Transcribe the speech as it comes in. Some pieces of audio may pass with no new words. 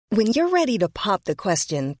When you're ready to pop the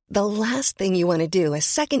question, the last thing you want to do is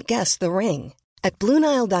second-guess the ring. At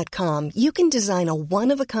BlueNile.com, you can design a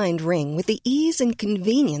one-of-a-kind ring with the ease and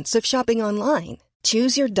convenience of shopping online.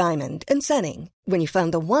 Choose your diamond and setting. When you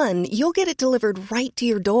find the one, you'll get it delivered right to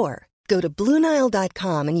your door. Go to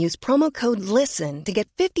BlueNile.com and use promo code LISTEN to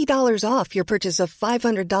get $50 off your purchase of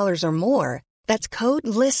 $500 or more. That's code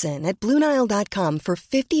LISTEN at BlueNile.com for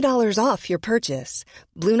 $50 off your purchase.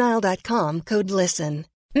 BlueNile.com, code LISTEN.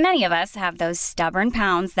 Many of us have those stubborn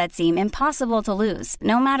pounds that seem impossible to lose,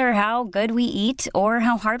 no matter how good we eat or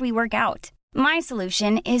how hard we work out. My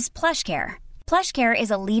solution is PlushCare. PlushCare is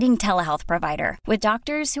a leading telehealth provider with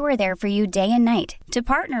doctors who are there for you day and night to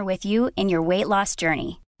partner with you in your weight loss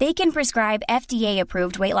journey. They can prescribe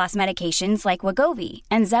FDA-approved weight loss medications like Wegovy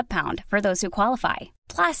and Zepbound for those who qualify.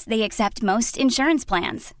 Plus, they accept most insurance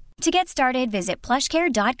plans. To get started, visit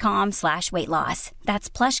plushcare.com/weightloss. That's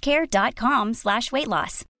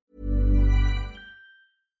plushcare.com/weightloss.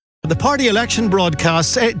 The party election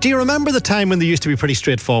broadcasts, do you remember the time when they used to be pretty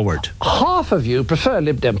straightforward? Half of you prefer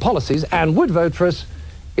Lib Dem policies and would vote for us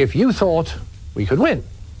if you thought we could win.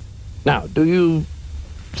 Now, do you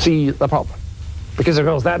see the problem? Because, of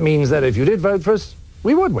course, that means that if you did vote for us,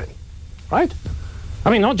 we would win, right?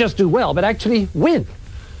 I mean, not just do well, but actually win.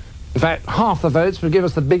 In fact, half the votes would give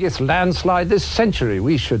us the biggest landslide this century.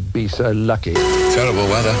 We should be so lucky. Terrible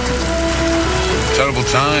weather. Terrible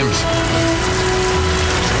times.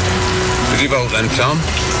 Did you vote then, Tom?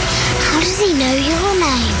 How does he know your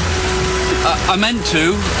name? I meant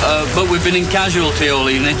to, but we've been in casualty all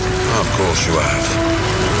evening. Oh, of course you have.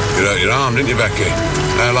 You hurt your arm, didn't you, Becky?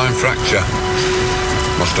 Hairline fracture.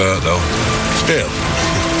 Must hurt, though. Still.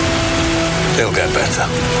 It'll get better.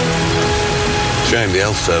 Shame the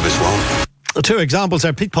health service won't. Two examples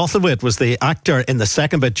there. Pete Postlethwaite was the actor in the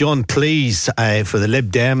second bit. John Cleese for the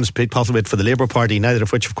Lib Dems, Pete Postlethwaite for the Labour Party, neither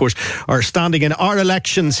of which, of course, are standing in our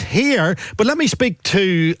elections here. But let me speak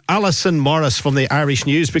to Alison Morris from the Irish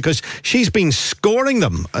News, because she's been scoring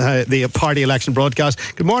them, the party election broadcast.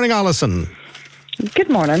 Good morning, Alison. Good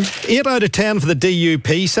morning. 8 out of 10 for the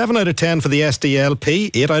DUP, 7 out of 10 for the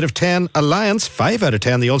SDLP, 8 out of 10 Alliance, 5 out of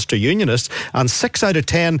 10 the Ulster Unionists, and 6 out of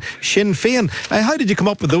 10 Sinn Féin. How did you come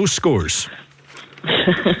up with those scores?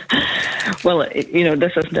 Well, you know,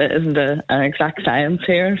 this isn't an exact science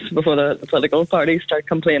here before the political parties start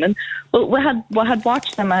complaining. Well, we had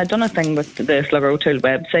watched them. I had done a thing with the Slugger O'Toole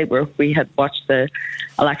website where we had watched the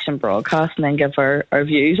election broadcast and then give our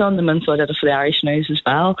views on them, and so I did it for the Irish News as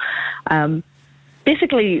well.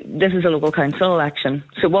 Basically, this is a local council election.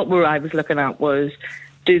 So what I was looking at was,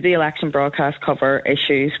 do the election broadcast cover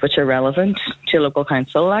issues which are relevant to a local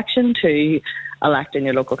council election, to electing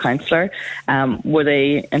your local councillor? Were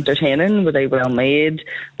they entertaining? Were they well made?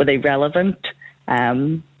 Were they relevant?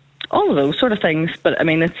 All of those sort of things. But I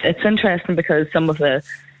mean, it's interesting because some of the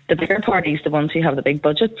bigger parties, the ones who have the big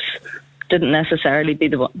budgets, didn't necessarily be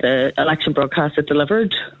the election broadcast that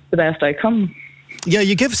delivered the best outcome. Yeah,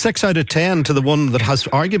 you give 6 out of 10 to the one that has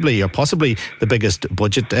arguably or possibly the biggest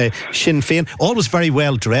budget, Sinn Féin. Always very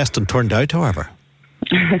well dressed and turned out, however.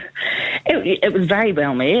 It was very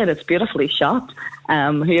well made. It's beautifully shot.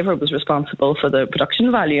 Whoever was responsible for the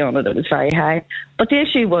production value on it was very high. But the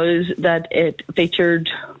issue was that it featured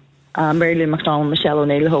Mary Lou McDonald and Michelle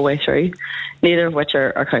O'Neill the whole way through, neither of which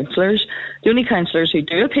are councillors. The only councillors who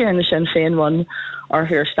do appear in the Sinn Féin one, or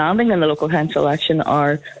who are standing in the local council election,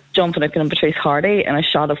 are John Finucane and Patrice Hardy, and a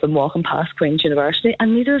shot of them walking past Queen's University,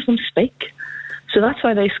 and neither of them speak. So that's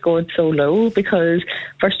why they scored so low, because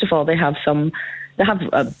first of all they have a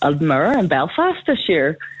mirror in Belfast this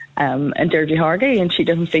year, and Deirdre Hargey, and she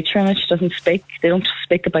doesn't feature in it. She doesn't speak. They don't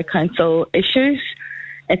speak about council issues.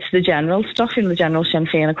 It's the general stuff, the general Sinn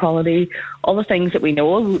Féin equality, all the things that we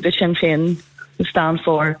know that Sinn Féin stand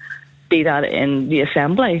for, be that in the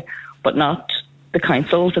Assembly, but not the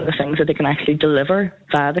councils and the things that they can actually deliver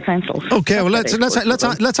via the councils. Okay, well let's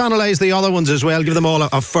analyse the other ones as well. Give them all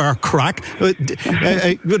a fair crack. We're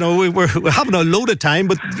having a load of time,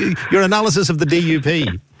 but your analysis of the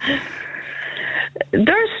DUP.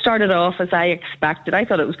 Theirs started off as I expected. I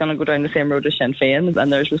thought it was going to go down the same road as Sinn Féin,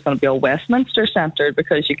 and theirs was going to be all Westminster centred,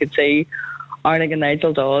 because you could see Arling and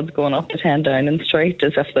Nigel Dodds going up to 10 Downing Street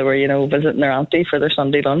as if they were, visiting their auntie for their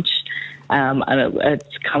Sunday lunch. And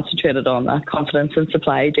it's concentrated on that confidence and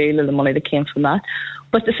supply deal and the money that came from that.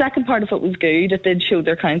 But the second part of it was good. It did show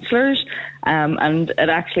their councillors, and it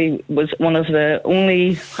actually was one of the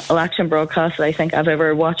only election broadcasts that I think I've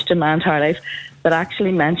ever watched in my entire life that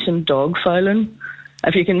actually mentioned dog fouling.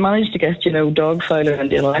 If you can manage to get, dog fouling in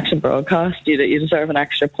the election broadcast, you deserve an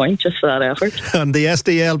extra point just for that effort. And the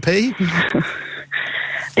SDLP?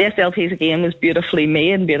 The The SLPs again was beautifully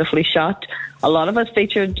made and beautifully shot. A lot of it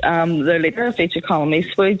featured their leader, featured Colin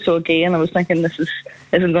Eastwood. So again, I was thinking this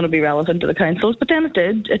isn't going to be relevant to the councils, but then it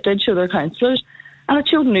did. It did show their councillors, and it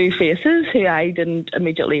showed new faces who I didn't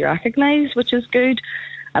immediately recognise, which is good.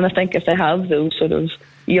 And I think if they have those sort of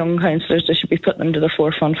young councillors, they should be putting them to the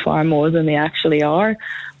forefront far more than they actually are.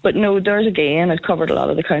 But no, theirs again, it covered a lot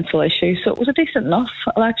of the council issues, so it was a decent enough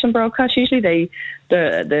election broadcast. Usually the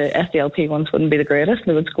SDLP ones wouldn't be the greatest,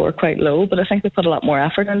 they would score quite low, but I think they put a lot more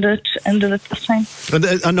effort into it this time.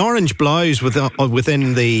 An orange blouse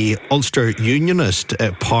within the Ulster Unionist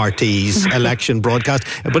Party's election broadcast,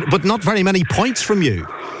 but not very many points from you.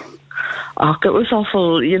 Oh, it was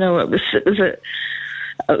awful. You know, it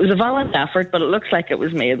was a valiant effort, but it looks like it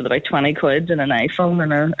was made with about 20 quid and an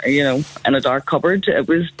iPhone in a dark cupboard. It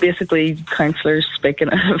was basically councillors speaking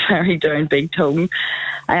at a very downbeat tone.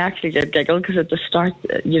 I actually did giggle because at the start,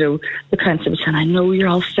 the councillor was saying, "I know you're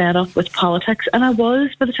all fed up with politics," and I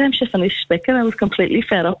was. By the time she finished speaking, I was completely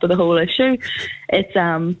fed up with the whole issue. It's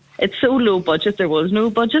so low budget. There was no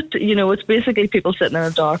budget. You know, it's basically people sitting in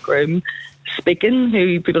a dark room speaking,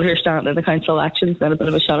 who people hear standing in the council elections, then a bit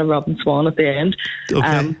of a shot of Robin Swan at the end.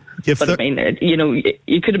 Okay. But I mean,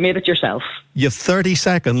 you could have made it yourself. You have 30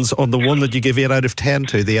 seconds on the one that you give 8 out of 10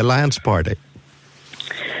 to, the Alliance Party.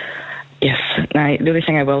 Yes. Now, the only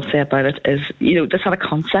thing I will say about it is, this had a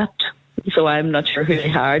concept, so I'm not sure who they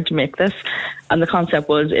hired to make this. And the concept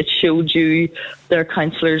was it showed you their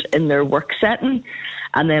councillors in their work setting,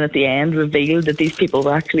 and then at the end revealed that these people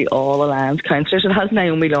were actually all Alliance councillors. It has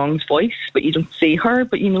Naomi Long's voice, but you don't see her,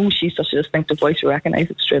 but she's such a distinctive voice, you recognise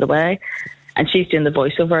it straight away. And she's doing the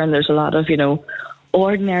voiceover, and there's a lot of,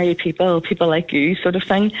 ordinary people like you sort of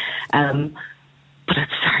thing. But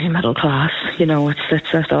it's very middle class,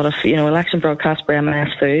 it's a sort of, election broadcast by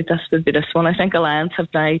M&S Food. This would be this one. I think Alliance have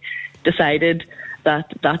now decided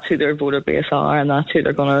that that's who their voter base are and that's who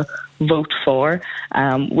they're going to vote for.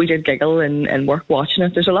 We did giggle in work watching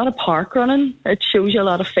it. There's a lot of park running. It shows you a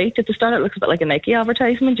lot of feet. At the start, it looks a bit like a Nike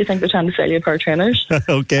advertisement. You think they're trying to sell you a pair of trainers.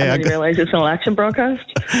 Okay. And then you realise it's an election broadcast.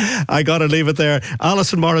 I got to leave it there.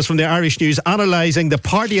 Alison Morris from the Irish News, analysing the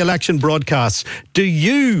party election broadcasts. Do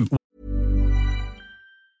you...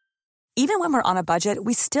 Even when we're on a budget,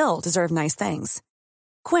 we still deserve nice things.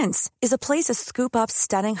 Quince is a place to scoop up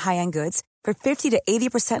stunning high-end goods for 50 to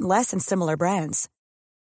 80% less than similar brands.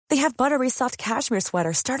 They have buttery soft cashmere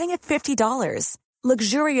sweaters starting at $50,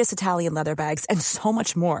 luxurious Italian leather bags, and so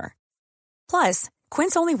much more. Plus,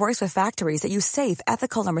 Quince only works with factories that use safe,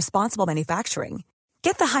 ethical, and responsible manufacturing.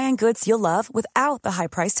 Get the high-end goods you'll love without the high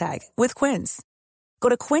price tag with Quince. Go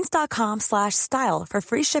to quince.com/style for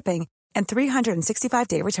free shipping and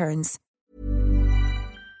 365-day returns.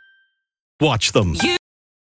 Watch them.